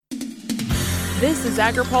This is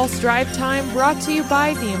AgriPulse Drive Time, brought to you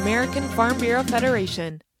by the American Farm Bureau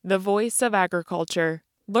Federation, the voice of agriculture.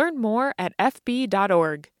 Learn more at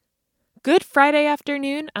fb.org. Good Friday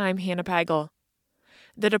afternoon, I'm Hannah Pagel.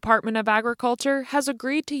 The Department of Agriculture has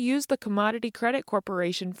agreed to use the Commodity Credit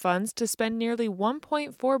Corporation funds to spend nearly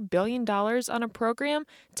 $1.4 billion on a program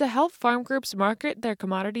to help farm groups market their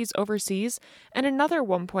commodities overseas, and another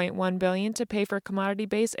 $1.1 billion to pay for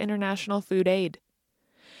commodity-based international food aid.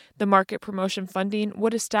 The market promotion funding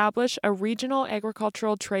would establish a regional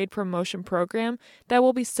agricultural trade promotion program that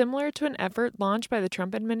will be similar to an effort launched by the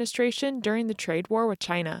Trump administration during the trade war with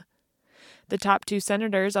China. The top two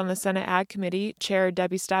senators on the Senate Ag Committee, Chair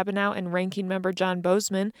Debbie Stabenow and Ranking Member John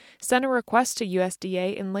Bozeman, sent a request to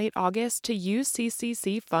USDA in late August to use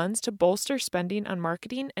CCC funds to bolster spending on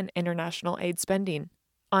marketing and international aid spending.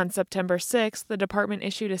 On September 6th, the department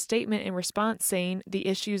issued a statement in response saying the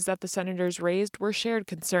issues that the senators raised were shared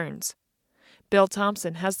concerns. Bill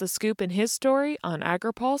Thompson has the scoop in his story on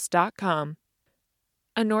agripulse.com.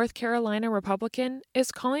 A North Carolina Republican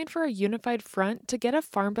is calling for a unified front to get a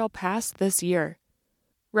farm bill passed this year.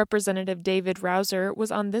 Representative David Rouser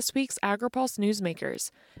was on this week's AgriPulse Newsmakers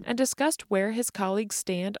and discussed where his colleagues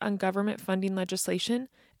stand on government funding legislation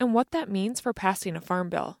and what that means for passing a farm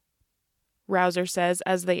bill. Rouser says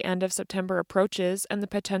as the end of September approaches and the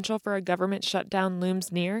potential for a government shutdown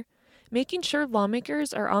looms near, making sure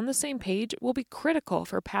lawmakers are on the same page will be critical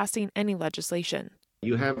for passing any legislation.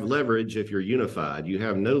 You have leverage if you're unified. You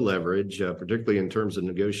have no leverage, particularly in terms of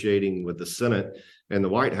negotiating with the Senate and the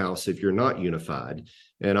White House if you're not unified.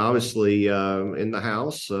 And obviously, in the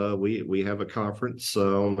House, we have a conference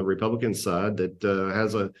on the Republican side that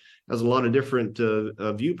has a lot of different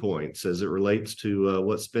viewpoints as it relates to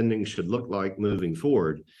what spending should look like moving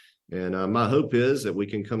forward. And my hope is that we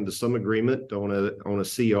can come to some agreement on a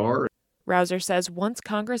CR. Rouser says once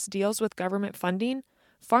Congress deals with government funding,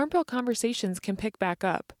 Farm Bill conversations can pick back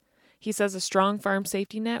up. He says a strong farm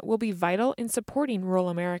safety net will be vital in supporting rural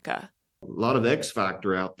America. A lot of X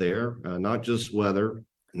factor out there, not just weather,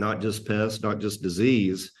 not just pests, not just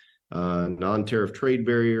disease, non-tariff trade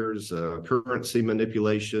barriers, currency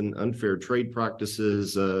manipulation, unfair trade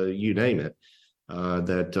practices, you name it,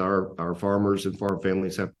 that our farmers and farm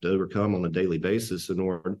families have to overcome on a daily basis in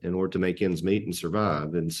order to make ends meet and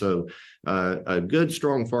survive. And so a good,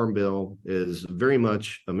 strong farm bill is very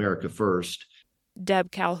much America first.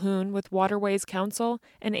 Deb Calhoun with Waterways Council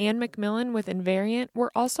and Ann McMillan with Invariant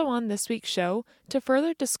were also on this week's show to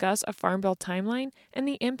further discuss a farm bill timeline and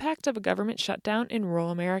the impact of a government shutdown in rural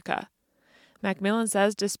America. McMillan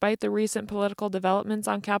says despite the recent political developments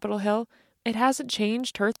on Capitol Hill, it hasn't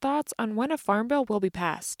changed her thoughts on when a farm bill will be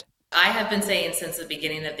passed. I have been saying since the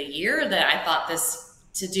beginning of the year that I thought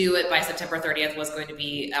to do it by September 30th was going to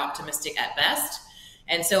be optimistic at best.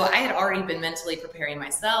 And so I had already been mentally preparing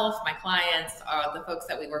myself, my clients, the folks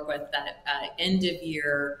that we work with, that end of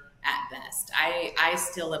year at best. I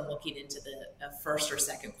still am looking into the first or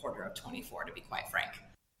second quarter of 24, to be quite frank.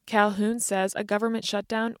 Calhoun says a government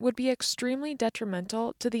shutdown would be extremely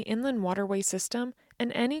detrimental to the inland waterway system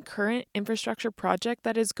and any current infrastructure project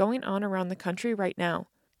that is going on around the country right now.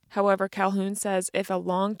 However, Calhoun says if a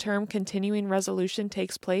long-term continuing resolution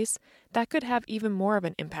takes place, that could have even more of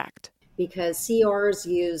an impact. Because CRs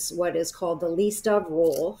use what is called the least of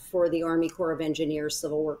rule for the Army Corps of Engineers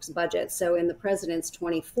Civil Works budget. So in the President's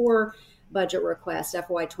 24 budget request,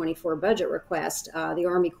 FY24 budget request, the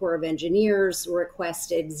Army Corps of Engineers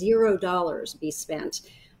requested $0 be spent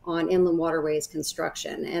on inland waterways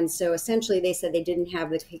construction. And so essentially they said they didn't have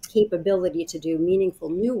the capability to do meaningful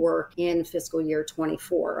new work in fiscal year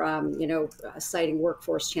 24, citing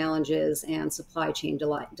workforce challenges and supply chain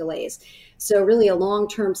delays. So really a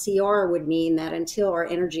long-term CR would mean that until our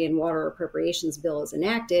energy and water appropriations bill is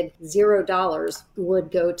enacted, $0 would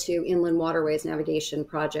go to inland waterways navigation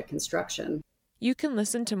project construction. You can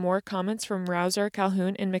listen to more comments from Rouser,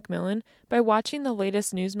 Calhoun, and McMillan by watching the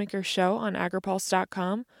latest Newsmaker show on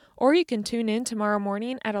agripulse.com, or you can tune in tomorrow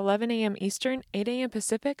morning at 11 a.m. Eastern, 8 a.m.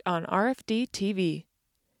 Pacific on RFD TV.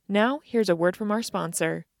 Now, here's a word from our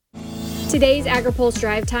sponsor. Today's AgriPulse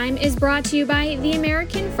Drive Time is brought to you by the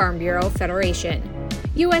American Farm Bureau Federation.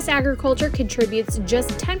 U.S. agriculture contributes just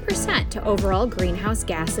 10% to overall greenhouse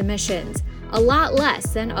gas emissions, a lot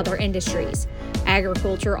less than other industries.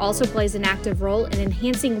 Agriculture also plays an active role in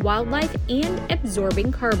enhancing wildlife and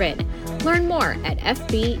absorbing carbon. Learn more at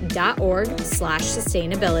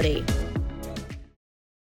fb.org/sustainability.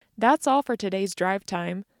 That's all for today's Drive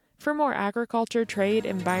Time. For more agriculture, trade,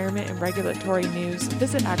 environment, and regulatory news,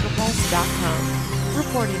 visit agripulse.com.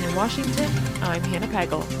 Reporting in Washington, I'm Hannah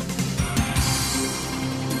Pagel.